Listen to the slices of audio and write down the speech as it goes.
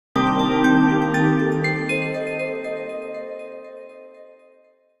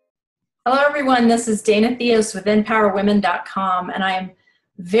Hello, everyone. This is Dana Theus with InPowerCoaching.com, and I am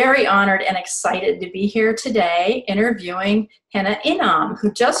very honored and excited to be here today interviewing Henna Inam,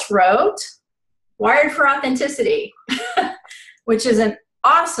 who just wrote Wired for Authenticity, which is an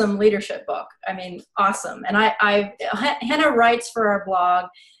awesome leadership book. I mean, awesome. And Henna writes for our blog,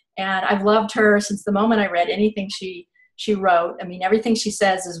 and I've loved her since the moment I read anything she wrote. I mean, everything she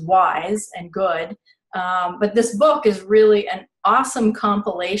says is wise and good. But this book is really an awesome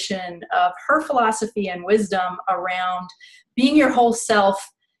compilation of her philosophy and wisdom around being your whole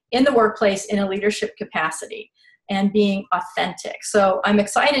self in the workplace in a leadership capacity and being authentic. So I'm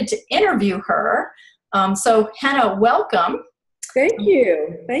excited to interview her. So Henna, welcome. Thank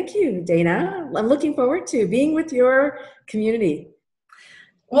you. Thank you, Dana. I'm looking forward to being with your community.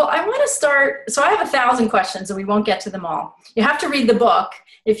 Well, I want to start, so I have 1,000 questions and we won't get to them all. You have to read the book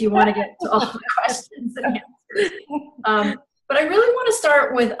if you want to get to all the questions and answers. But I really want to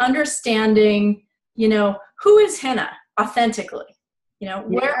start with understanding, who is Henna authentically?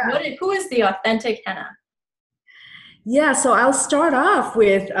 Who is the authentic Henna? Yeah, so I'll start off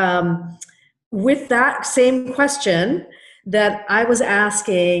with that same question that I was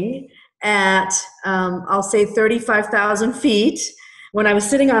asking at, I'll say 35,000 feet when I was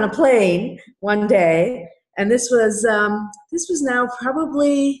sitting on a plane one day. And this was now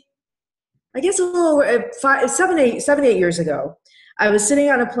probably, I guess a little 7, 8 years ago. I was sitting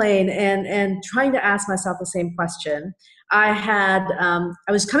on a plane and trying to ask myself the same question. I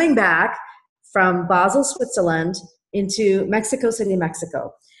was coming back from Basel, Switzerland into Mexico City,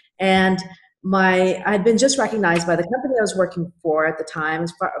 Mexico. And I had been just recognized by the company I was working for at the time, it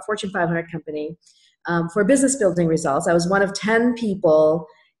was a Fortune 500 company, for business building results. I was one of 10 people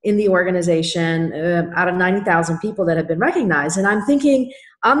in the organization out of 90,000 people that have been recognized. And I'm thinking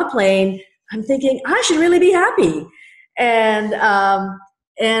on the plane, I should really be happy. And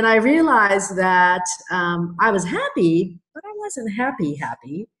I realized that I was happy, but I wasn't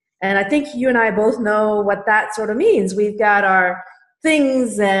happy. And I think you and I both know what that sort of means. We've got our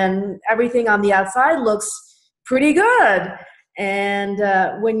things and everything on the outside looks pretty good.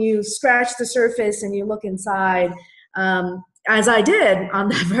 And when you scratch the surface and you look inside, as I did on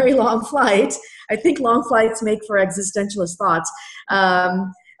that very long flight, I think long flights make for existentialist thoughts,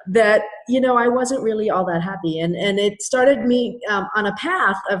 that, I wasn't really all that happy. And it started me on a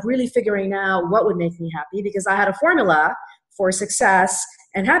path of really figuring out what would make me happy, because I had a formula for success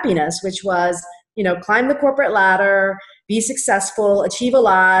and happiness, which was, climb the corporate ladder, be successful, achieve a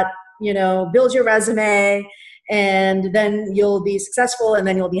lot, build your resume, and then you'll be successful and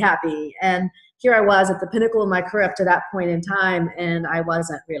then you'll be happy. And here I was at the pinnacle of my career up to that point in time, and I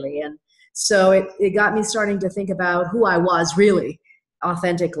wasn't really. And so it got me starting to think about who I was really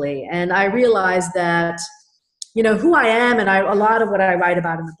authentically. And I realized that, who I am, and a lot of what I write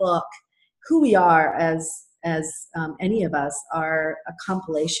about in the book, who we are as any of us, are a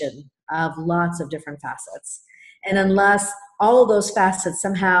compilation of lots of different facets. And unless all of those facets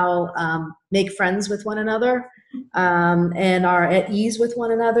somehow make friends with one another and are at ease with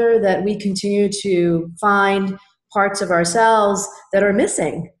one another, that we continue to find parts of ourselves that are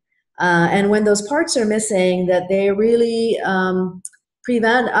missing. And when those parts are missing, that they really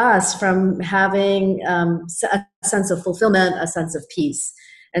prevent us from having a sense of fulfillment, a sense of peace.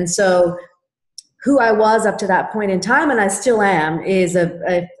 And so who I was up to that point in time, and I still am, is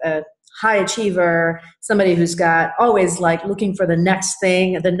a high achiever, somebody who's got always looking for the next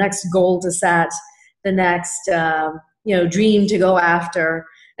thing, the next goal to set, the next dream to go after.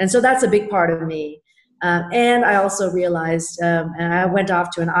 And so that's a big part of me. And I also realized, and I went off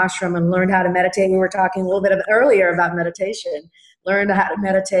to an ashram and learned how to meditate. We were talking a little bit earlier about meditation, learned how to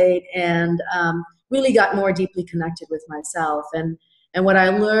meditate, and really got more deeply connected with myself. And what I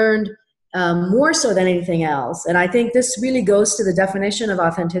learned more so than anything else, and I think this really goes to the definition of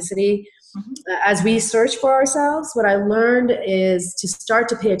authenticity, as we search for ourselves, what I learned is to start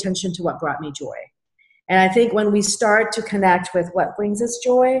to pay attention to what brought me joy. And I think when we start to connect with what brings us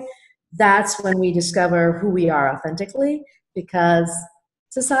joy, that's when we discover who we are authentically, because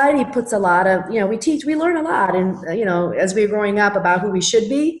society puts a lot of, we learn a lot, and, as we're growing up, about who we should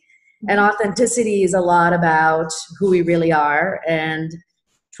be. And authenticity is a lot about who we really are, and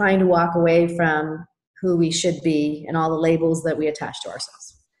trying to walk away from who we should be and all the labels that we attach to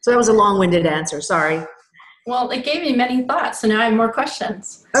ourselves. So that was a long-winded answer. Sorry. Well, it gave me many thoughts, so now I have more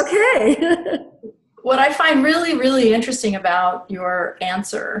questions. Okay. What I find really, really interesting about your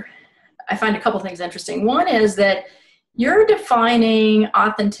answer, I find a couple things interesting. One is that you're defining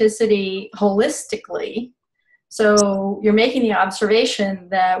authenticity holistically. So you're making the observation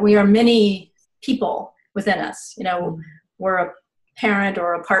that we are many people within us. We're a parent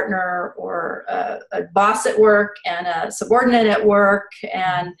or a partner or a boss at work and a subordinate at work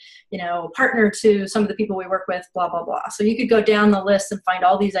and, a partner to some of the people we work with, blah, blah, blah. So you could go down the list and find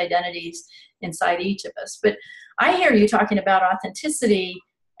all these identities inside each of us. But I hear you talking about authenticity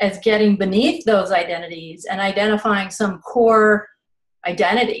as getting beneath those identities and identifying some core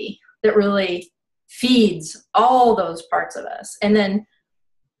identity that really feeds all those parts of us, and then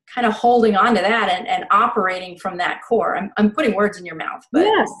kind of holding on to that and operating from that core. I'm putting words in your mouth, but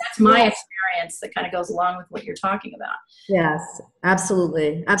yes, that's my experience that kind of goes along with what you're talking about. Yes,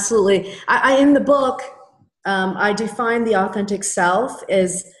 absolutely. Absolutely. I in the book, I define the authentic self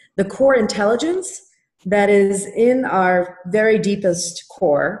as the core intelligence that is in our very deepest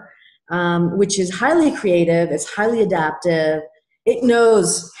core, which is highly creative, it's highly adaptive. It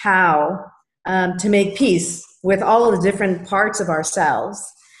knows how to make peace with all of the different parts of ourselves.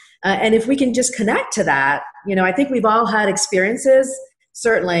 And if we can just connect to that, I think we've all had experiences.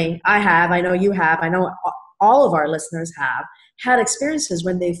 Certainly I have, I know you have, I know all of our listeners have had experiences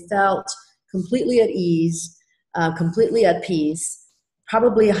when they felt completely at ease, completely at peace,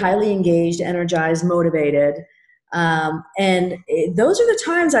 probably highly engaged, energized, motivated. And those are the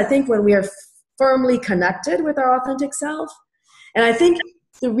times, I think, when we are firmly connected with our authentic self. And I think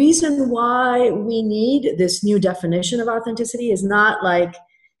the reason why we need this new definition of authenticity is not like,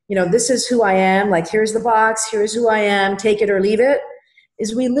 this is who I am, like here's the box, here's who I am, take it or leave it,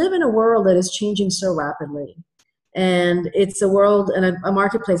 is we live in a world that is changing so rapidly. And it's a world and a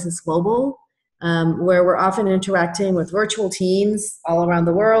marketplace that's global, where we're often interacting with virtual teams all around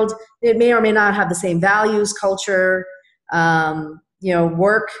the world. It may or may not have the same values, culture,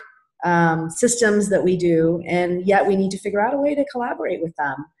 work systems that we do, and yet we need to figure out a way to collaborate with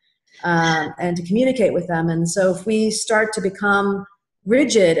them and to communicate with them. And so if we start to become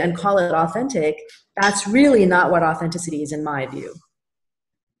rigid and call it authentic, that's really not what authenticity is in my view.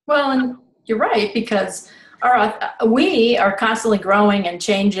 Well, and you're right, because we are constantly growing and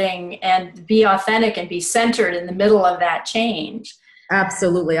changing, and be authentic and be centered in the middle of that change.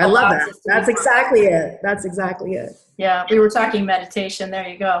 Absolutely. I love that. That's exactly it. That's exactly it. Yeah, we were talking meditation. There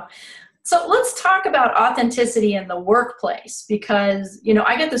you go. So let's talk about authenticity in the workplace, because,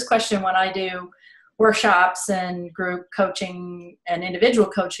 I get this question when I do workshops and group coaching and individual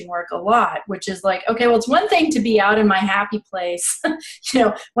coaching work a lot, which is like, okay, well, it's one thing to be out in my happy place,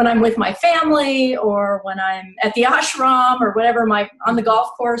 when I'm with my family or when I'm at the ashram or whatever, on the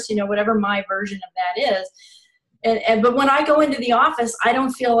golf course, whatever my version of that is. But when I go into the office, I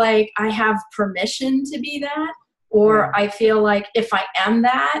don't feel like I have permission to be that, or I feel like if I am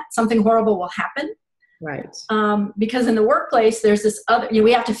that, something horrible will happen. Right. Because in the workplace, there's this other,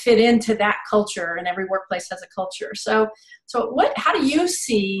 we have to fit into that culture, and every workplace has a culture. So how do you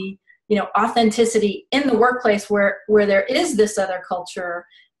see, authenticity in the workplace where there is this other culture?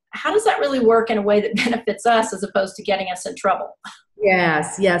 How does that really work in a way that benefits us as opposed to getting us in trouble?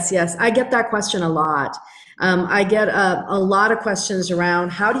 Yes. I get that question a lot. I get a lot of questions around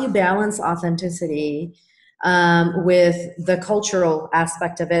how do you balance authenticity with the cultural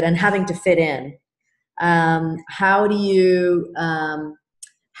aspect of it and having to fit in. How do you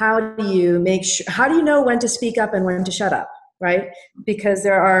make sure, how do you know when to speak up and when to shut up, right? Because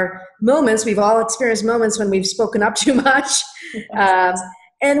there are moments, we've all experienced moments when we've spoken up too much.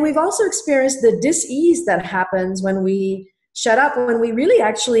 And we've also experienced the dis-ease that happens when we shut up, when we really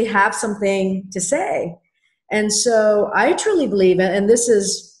actually have something to say. And so I truly believe it, and this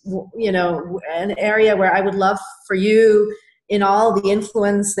is, an area where I would love for you, in all the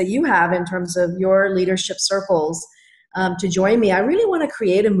influence that you have in terms of your leadership circles, to join me. I really want to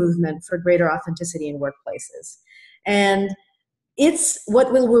create a movement for greater authenticity in workplaces. And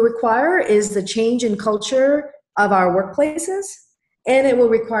what will require is the change in culture of our workplaces, and it will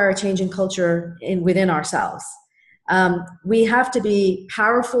require a change in culture within ourselves. We have to be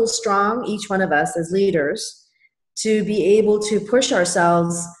powerful, strong, each one of us as leaders, to be able to push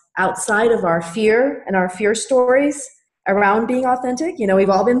ourselves outside of our fear and our fear stories around being authentic. We've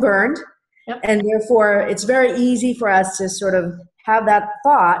all been burned. Yep. And therefore it's very easy for us to sort of have that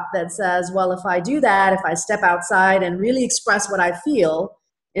thought that says, well, if I do that, if I step outside and really express what I feel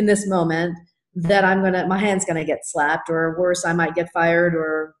in this moment, that my hand's gonna get slapped, or worse, I might get fired.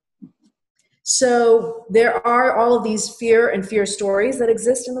 So there are all of these fear stories that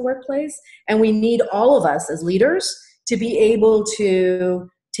exist in the workplace, and we need all of us as leaders to be able to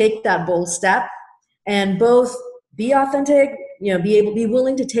take that bold step and both be authentic, be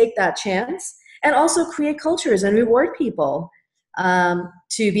willing to take that chance, and also create cultures and reward people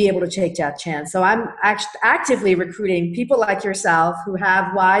to be able to take that chance. So I'm actively recruiting people like yourself who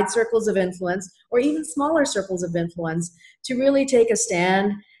have wide circles of influence or even smaller circles of influence to really take a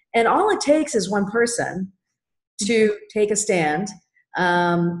stand. And all it takes is one person to take a stand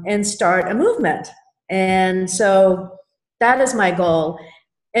and start a movement. And so that is my goal.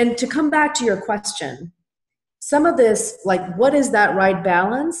 And to come back to your question, some of this, like what is that right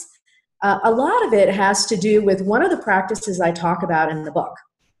balance? A lot of it has to do with one of the practices I talk about in the book.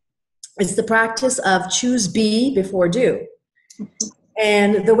 It's the practice of choose be before do.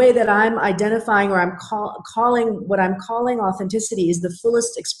 And the way that I'm identifying or I'm calling what I'm calling authenticity is the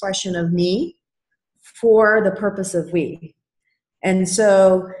fullest expression of me for the purpose of we. And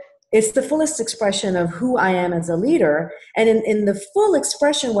so it's the fullest expression of who I am as a leader. And in the full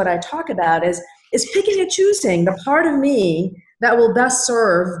expression, what I talk about is picking and choosing the part of me that will best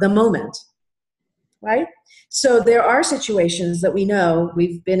serve the moment, right? So there are situations that we know,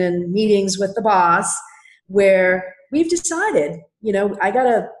 we've been in meetings with the boss where we've decided,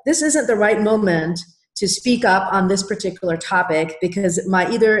 this isn't the right moment to speak up on this particular topic because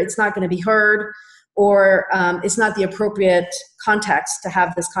either it's not going to be heard or it's not the appropriate context to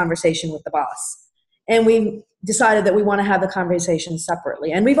have this conversation with the boss. And we decided that we want to have the conversation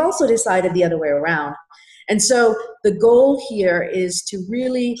separately. And we've also decided the other way around. And so the goal here is to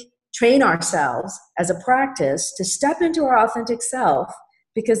really train ourselves as a practice to step into our authentic self,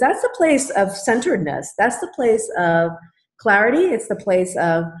 because that's the place of centeredness. That's the place of clarity. It's the place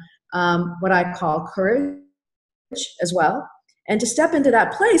of what I call courage as well. And to step into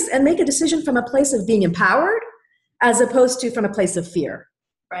that place and make a decision from a place of being empowered as opposed to from a place of fear.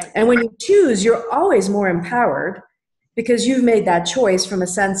 Right. And when you choose, you're always more empowered because you've made that choice from a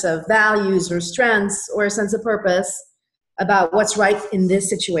sense of values or strengths or a sense of purpose about what's right in this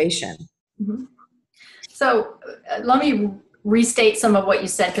situation. Mm-hmm. So let me restate some of what you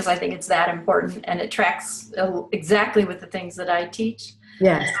said because I think it's that important and it tracks exactly with the things that I teach.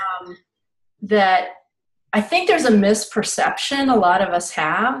 Yes. That I think there's a misperception a lot of us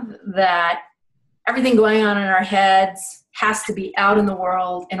have that everything going on in our heads has to be out in the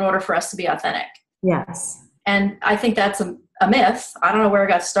world in order for us to be authentic. Yes. And I think that's a myth. I don't know where it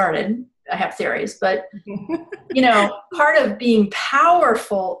got started. I have theories, but part of being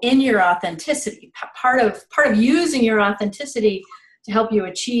powerful in your authenticity, part of using your authenticity to help you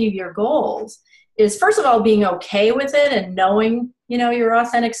achieve your goals is, first of all, being okay with it and knowing, your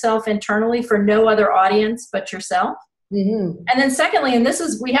authentic self internally for no other audience but yourself. Mm-hmm. And then secondly, and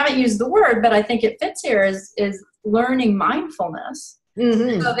we haven't used the word, but I think it fits here, is learning mindfulness,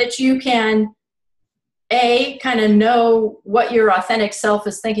 mm-hmm. so that you can kind of know what your authentic self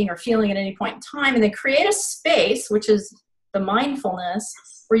is thinking or feeling at any point in time, and then create a space, which is the mindfulness,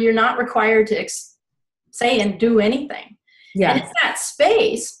 where you're not required to say and do anything. Yes. And in that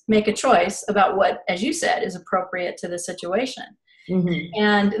space, make a choice about what, as you said, is appropriate to the situation. Mm-hmm.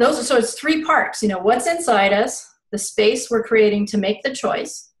 And so it's three parts, what's inside us, the space we're creating to make the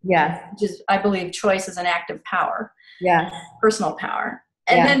choice. Yeah. Which is, I believe, choice is an act of power. Yeah. Personal power.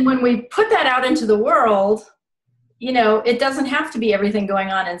 And then when we put that out into the world, it doesn't have to be everything going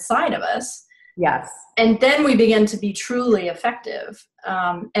on inside of us. Yes. And then we begin to be truly effective.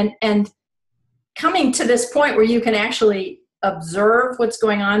 And coming to this point where you can actually observe what's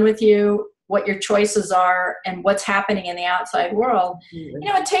going on with you, what your choices are, and what's happening in the outside world,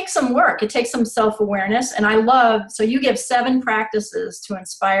 it takes some work. It takes some self-awareness. And so you give 7 practices to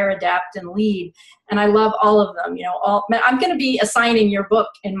inspire, adapt, and lead. And I love all of them. I'm going to be assigning your book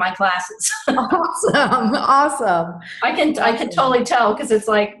in my classes. Awesome. I can totally tell, because it's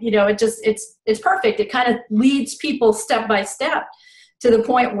like, it's perfect. It kind of leads people step by step to the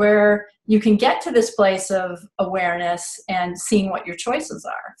point where you can get to this place of awareness and seeing what your choices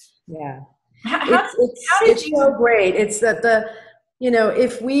are. Yeah. It's so great. It's that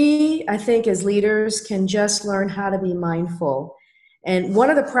if we, I think as leaders, can just learn how to be mindful. And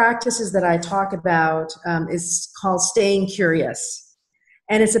one of the practices that I talk about is called staying curious.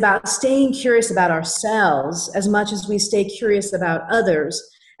 And it's about staying curious about ourselves as much as we stay curious about others.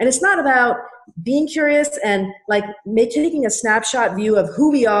 And it's not about being curious and taking a snapshot view of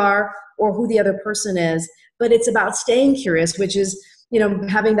who we are or who the other person is, but it's about staying curious, which is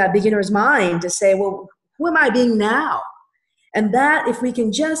having that beginner's mind to say, well, who am I being now? And that, if we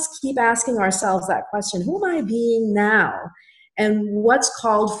can just keep asking ourselves that question, who am I being now? And what's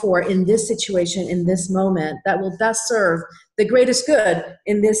called for in this situation, in this moment, that will best serve the greatest good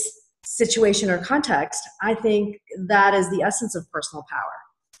in this situation or context, I think that is the essence of personal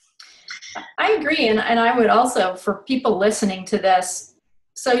power. I agree. And I would also, for people listening to this,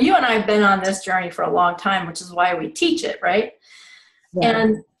 So you and I have been on this journey for a long time, which is why we teach it, right? Yeah.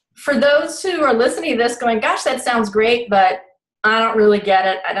 And for those who are listening to this going, gosh, that sounds great, but I don't really get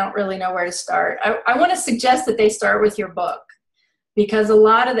it. I don't really know where to start. I want to suggest that they start with your book, because a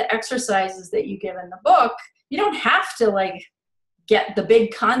lot of the exercises that you give in the book, you don't have to like get the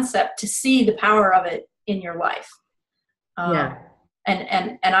big concept to see the power of it in your life.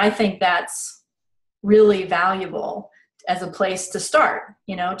 And I think that's really valuable as a place to start,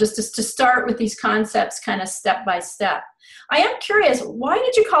 just to start with these concepts kind of step by step. I am curious, why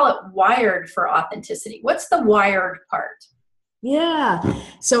did you call it wired for authenticity? What's the wired part? Yeah.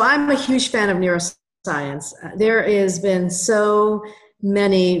 So I'm a huge fan of neuroscience. There has been so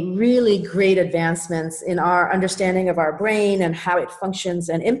many really great advancements in our understanding of our brain and how it functions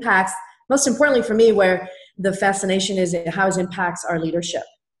and impacts, most importantly for me, where the fascination is how it impacts our leadership.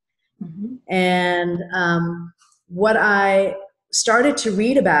 Mm-hmm. And what I started to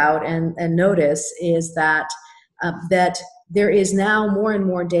read about and notice is that there is now more and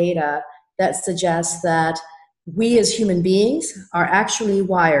more data that suggests that we as human beings are actually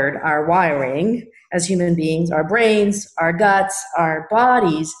wired, our wiring as human beings, our brains, our guts, our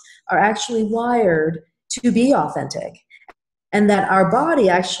bodies are actually wired to be authentic. And that our body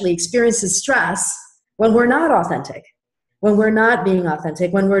actually experiences stress when we're not authentic, when we're not being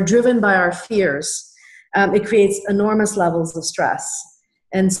authentic, when we're driven by our fears. It creates enormous levels of stress.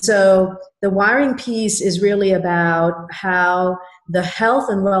 And so the wiring piece is really about how the health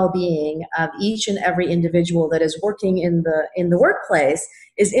and well-being of each and every individual that is working in the workplace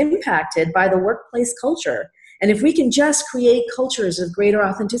is impacted by the workplace culture. And if we can just create cultures of greater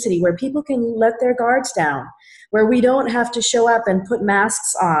authenticity where people can let their guards down, where we don't have to show up and put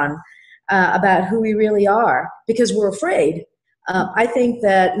masks on about who we really are because we're afraid, I think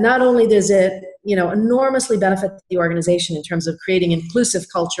that not only does it enormously benefit the organization in terms of creating inclusive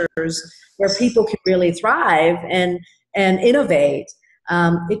cultures where people can really thrive and innovate,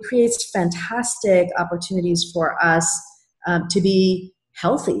 it creates fantastic opportunities for us to be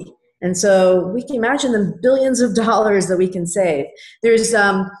healthy. And so we can imagine the billions of dollars that we can save. There's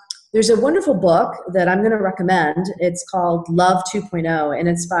a wonderful book that I'm going to recommend. It's called Love 2.0, and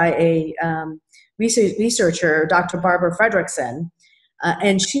it's by a researcher, Dr. Barbara Fredrickson.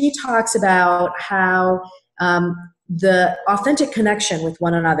 And she talks about how the authentic connection with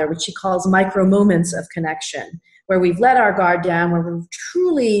one another, which she calls micro moments of connection, where we've let our guard down, where we're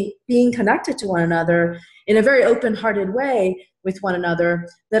truly being connected to one another in a very open-hearted way with one another,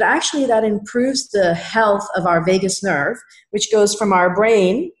 that improves the health of our vagus nerve, which goes from our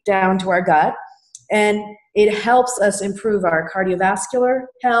brain down to our gut. And it helps us improve our cardiovascular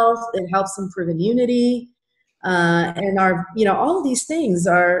health. It helps improve immunity. And our, all of these things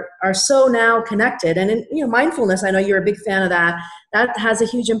are so now connected. And mindfulness, I know you're a big fan of that. That has a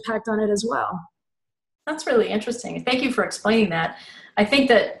huge impact on it as well. That's really interesting. Thank you for explaining that. I think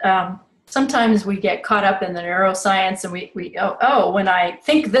that sometimes we get caught up in the neuroscience and we when I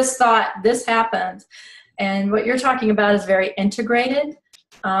think this thought, this happens. And what you're talking about is very integrated.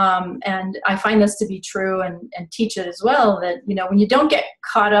 And I find this to be true and teach it as well, that, when you don't get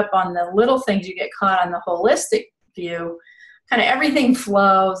caught up on the little things, you get caught on the holistic view, kind of everything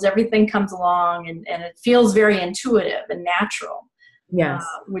flows, everything comes along, and it feels very intuitive and natural. Yes.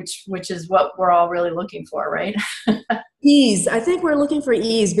 Which is what we're all really looking for, right? Ease. I think we're looking for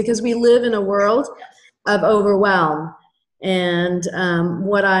ease because we live in a world of overwhelm. And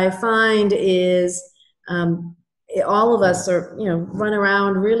what I find is all of us are, run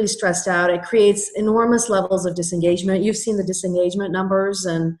around really stressed out. It creates enormous levels of disengagement. You've seen the disengagement numbers,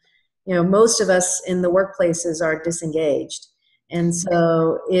 and, most of us in the workplaces are disengaged. And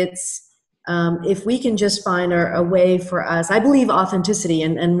so it's, if we can just find a way for us, I believe authenticity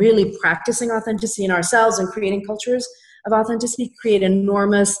and really practicing authenticity in ourselves and creating cultures of authenticity create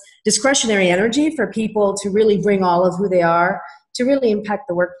enormous discretionary energy for people to really bring all of who they are to really impact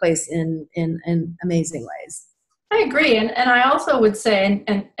the workplace in amazing ways. I agree. And I also would say,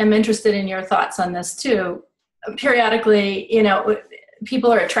 and I'm interested in your thoughts on this too, periodically,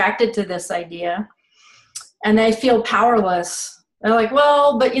 people are attracted to this idea and they feel powerless. They're like,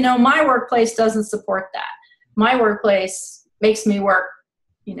 well, but my workplace doesn't support that. My workplace makes me work,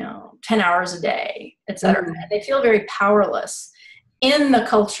 10 hours a day, et cetera. Mm-hmm. They feel very powerless in the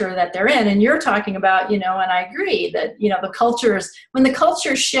culture that they're in. And you're talking about, and I agree that, when the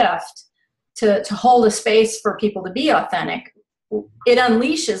cultures shift to hold a space for people to be authentic, it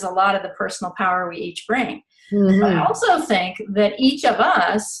unleashes a lot of the personal power we each bring. Mm-hmm. But I also think that each of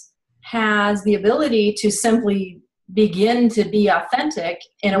us has the ability to simply begin to be authentic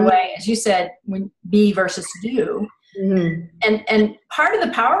in a way, as you said, when be versus do. Mhm. And part of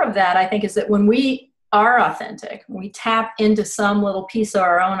the power of that, I think, is that when we are authentic, we tap into some little piece of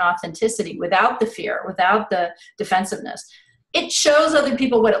our own authenticity without the fear, without the defensiveness, it shows other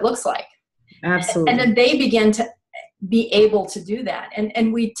people what it looks like. Absolutely. And then they begin to be able to do that.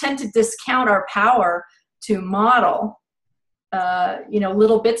 And we tend to discount our power to model,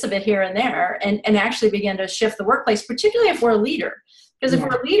 little bits of it here and there, and actually begin to shift the workplace, particularly if we're a leader. Because if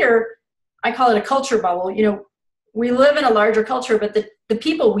we're a leader, I call it a culture bubble. We live in a larger culture, but the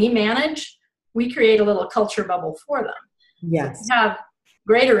people we manage, we create a little culture bubble for them. Yes. So we have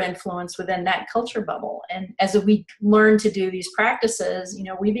greater influence within that culture bubble. And as we learn to do these practices,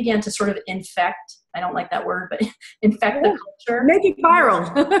 we begin to sort of infect, I don't like that word, but infect the culture. Make it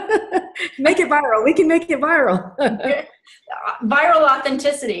viral. Make it viral. We can make it viral. Viral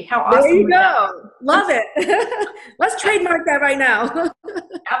authenticity. How awesome. There you go. Love it. Let's trademark that right now.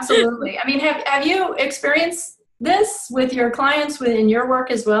 Absolutely. I mean, have you experienced this with your clients within your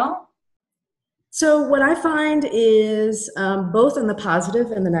work as well? So what I find is both in the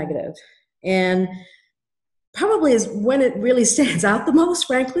positive and the negative. And probably is when it really stands out the most,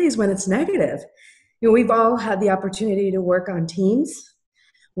 frankly, is when it's negative. We've all had the opportunity to work on teams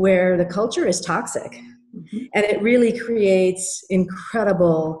where the culture is toxic. Mm-hmm. And it really creates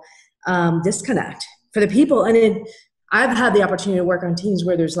incredible disconnect for the people. And I've had the opportunity to work on teams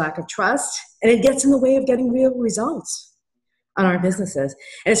where there's lack of trust, and it gets in the way of getting real results on our businesses.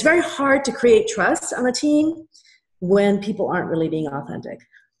 And it's very hard to create trust on a team when people aren't really being authentic.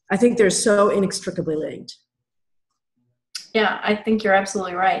 I think they're so inextricably linked. Yeah, I think you're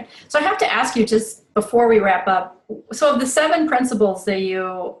absolutely right. So I have to ask you, just before we wrap up, so of the 7 principles that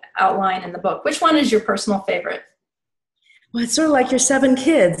you outline in the book, which one is your personal favorite? Well, it's sort of like your 7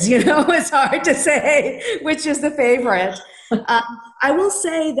 kids, it's hard to say which is the favorite. I will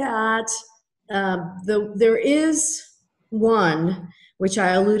say that there is one, which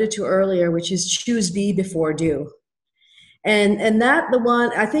I alluded to earlier, which is choose be before do. And that the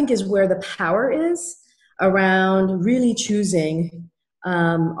one I think is where the power is around really choosing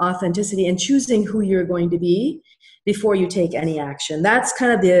authenticity and choosing who you're going to be before you take any action. That's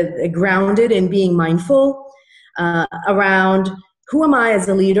kind of the grounded in being mindful around who am I as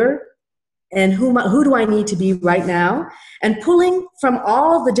a leader and who do I need to be right now, and pulling from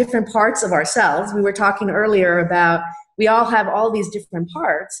all the different parts of ourselves. We were talking earlier about we all have all these different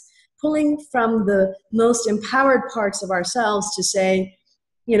parts, pulling from the most empowered parts of ourselves to say,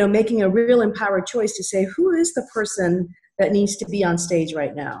 making a real empowered choice to say, who is the person that needs to be on stage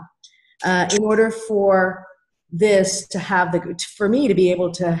right now in order for this to have for me to be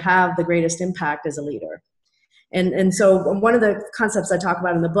able to have the greatest impact as a leader. And so one of the concepts I talk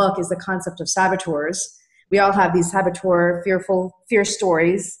about in the book is the concept of saboteurs. We all have these saboteur, fear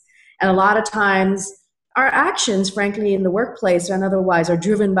stories. And a lot of times our actions, frankly, in the workplace and otherwise are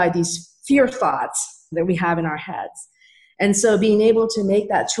driven by these fear thoughts that we have in our heads. And so being able to make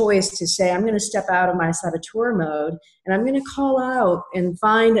that choice to say, I'm going to step out of my saboteur mode and I'm going to call out and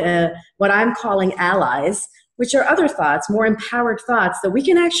find what I'm calling allies, which are other thoughts, more empowered thoughts that we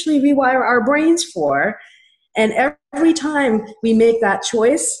can actually rewire our brains for. And every time we make that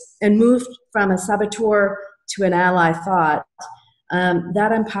choice and move from a saboteur to an ally thought,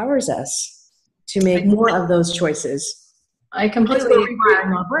 that empowers us to make more of those choices. I completely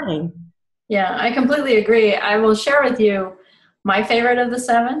agree. Yeah, I completely agree. I will share with you my favorite of the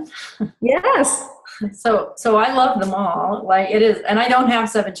 7. Yes. So I love them all. Like it is, and I don't have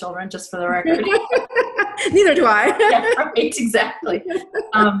 7 children, just for the record. Neither do I. Yeah, right, exactly.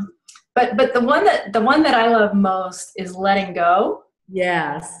 But the one that I love most is letting go.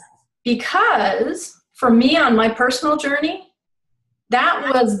 Yes. Because for me on my personal journey,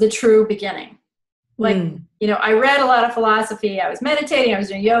 that was the true beginning. Like, I read a lot of philosophy. I was meditating. I was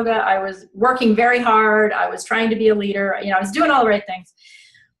doing yoga. I was working very hard. I was trying to be a leader. I was doing all the right things.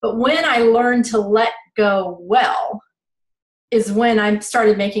 But when I learned to let go well is when I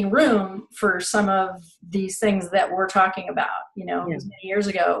started making room for some of these things that we're talking about, many years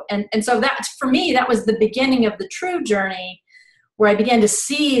ago. And so that, for me, that was the beginning of the true journey where I began to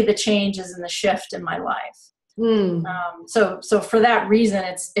see the changes and the shift in my life. So for that reason,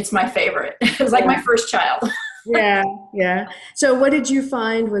 it's my favorite. It was like my first child. Yeah. So what did you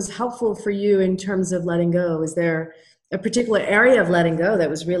find was helpful for you in terms of letting go? Is there a particular area of letting go that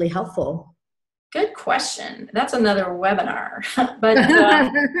was really helpful? Good question. That's another webinar. But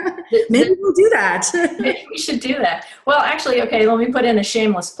maybe we'll do that. Maybe we should do that. Well, actually, okay, let me put in a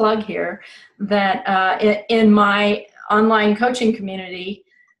shameless plug here that in my online coaching community,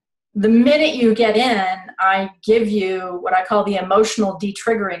 the minute you get in, I give you what I call the emotional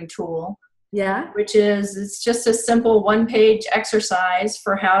detriggering tool, Yeah. which is, it's just a simple one-page exercise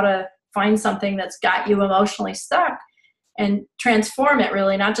for how to find something that's got you emotionally stuck and transform it,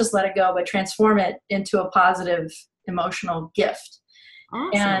 really, not just let it go, but transform it into a positive emotional gift.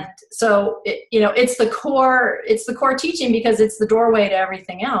 Awesome. And so, it's the core teaching, because it's the doorway to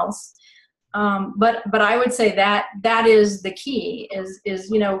everything else. But I would say that is the key, is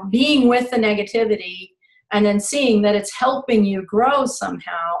being with the negativity and then seeing that it's helping you grow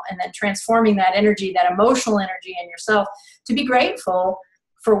somehow, and then transforming that energy, that emotional energy in yourself, to be grateful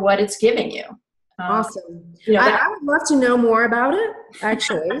for what it's giving you. Awesome. I would love to know more about it,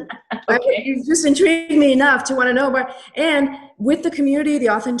 actually. Okay. You just intrigued me enough to want to know about. And with the community, the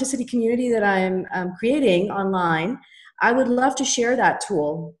authenticity community that I'm creating online, I would love to share that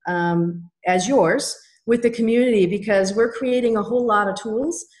tool as yours with the community, because we're creating a whole lot of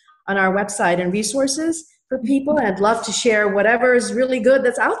tools on our website and resources for people. And I'd love to share whatever is really good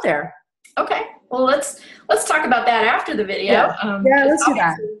that's out there. Okay. Well, let's talk about that after the video. Yeah, let's do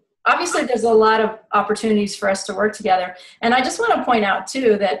that. Obviously, there's a lot of opportunities for us to work together. And I just want to point out,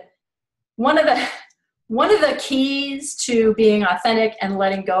 too, that one of the keys to being authentic and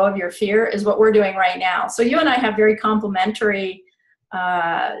letting go of your fear is what we're doing right now. So you and I have very complementary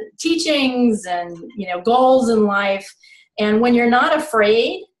teachings and goals in life. And when you're not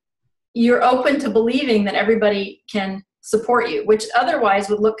afraid, you're open to believing that everybody can support you, which otherwise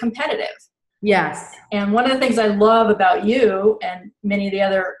would look competitive. Yes. And one of the things I love about you and many of the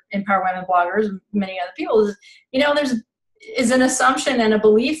other Empower Women bloggers, many other people, is, there's an assumption and a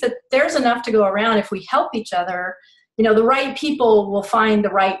belief that there's enough to go around. If we help each other, the right people will find the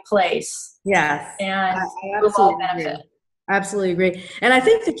right place. Yes. And I we'll all benefit. Absolutely agree. And I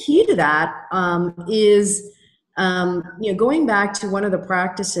think the key to that is, going back to one of the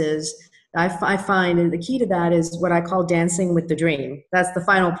practices I find, and the key to that is what I call dancing with the dream. That's the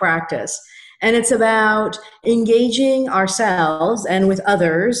final practice. And it's about engaging ourselves and with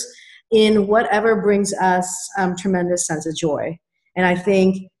others in whatever brings us tremendous sense of joy. And I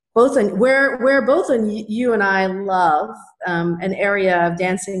think where both you and I love an area of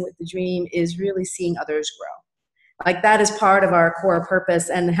dancing with the dream is really seeing others grow. Like, that is part of our core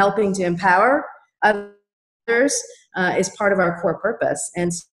purpose, and helping to empower others is part of our core purpose.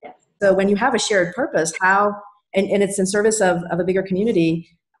 And so when you have a shared purpose, and it's in service of a bigger community,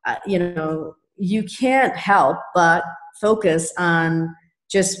 you can't help but focus on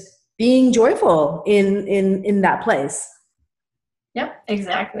just being joyful in that place. Yep,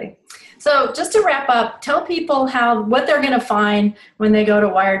 exactly. So just to wrap up, tell people what they're going to find when they go to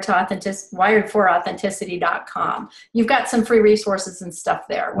wiredforouthenticity.com. You've got some free resources and stuff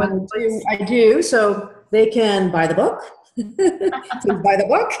there. I do. So they can buy the book. Please buy the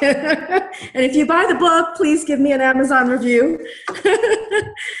book. And if you buy the book, please give me an Amazon review.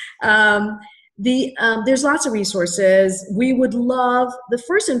 There's lots of resources. We would love, the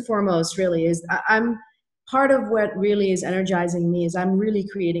first and foremost really is, I'm part of what really is energizing me is I'm really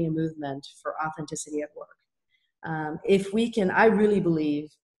creating a movement for authenticity at work. If we can, I really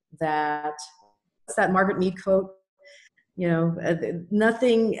believe that, what's that Margaret Mead quote?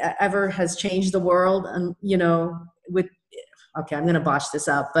 Nothing ever has changed the world, okay, I'm going to botch this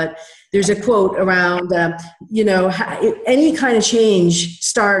up, but there's a quote around, any kind of change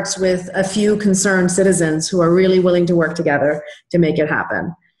starts with a few concerned citizens who are really willing to work together to make it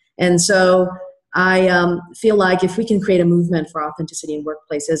happen. And so I feel like if we can create a movement for authenticity in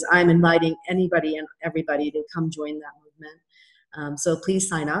workplaces, I'm inviting anybody and everybody to come join that movement. So please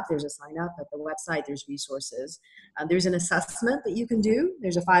sign up. There's a sign up at the website. There's resources. There's an assessment that you can do.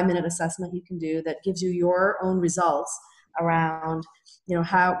 There's a 5-minute assessment you can do that gives you your own results around,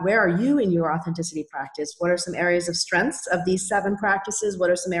 where are you in your authenticity practice? What are some areas of strengths of these 7 practices? What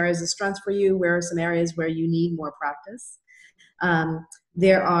are some areas of strength for you? Where are some areas where you need more practice?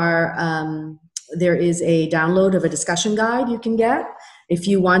 There is a download of a discussion guide you can get if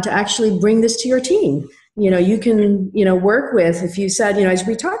you want to actually bring this to your team. You can, work with, if you said, as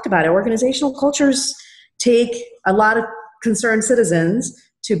we talked about it, organizational cultures take a lot of concerned citizens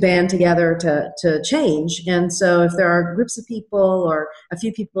to band together to change. And so if there are groups of people or a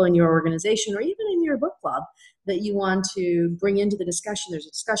few people in your organization or even in your book club that you want to bring into the discussion, there's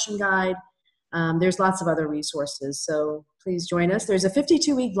a discussion guide. There's lots of other resources. So please join us. There's a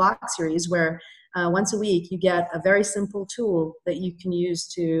 52-week block series where once a week you get a very simple tool that you can use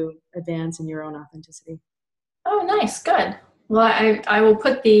to advance in your own authenticity. Oh, nice. Good. Well, I will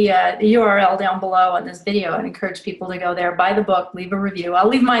put the URL down below on this video and encourage people to go there, buy the book, leave a review. I'll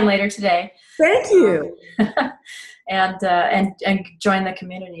leave mine later today. Thank you. and join the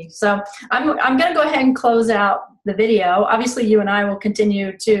community. So I'm going to go ahead and close out the video. Obviously, you and I will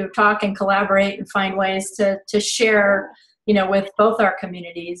continue to talk and collaborate and find ways to share, with both our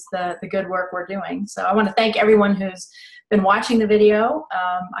communities, the good work we're doing. So I want to thank everyone who's been watching the video.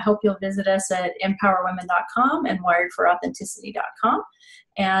 I hope you'll visit us at InPowerWomen.com and WiredForAuthenticity.com.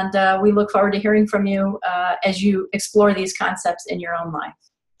 And we look forward to hearing from you as you explore these concepts in your own life.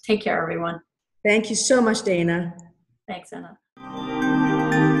 Take care, everyone. Thank you so much, Dana. Thanks, Anna.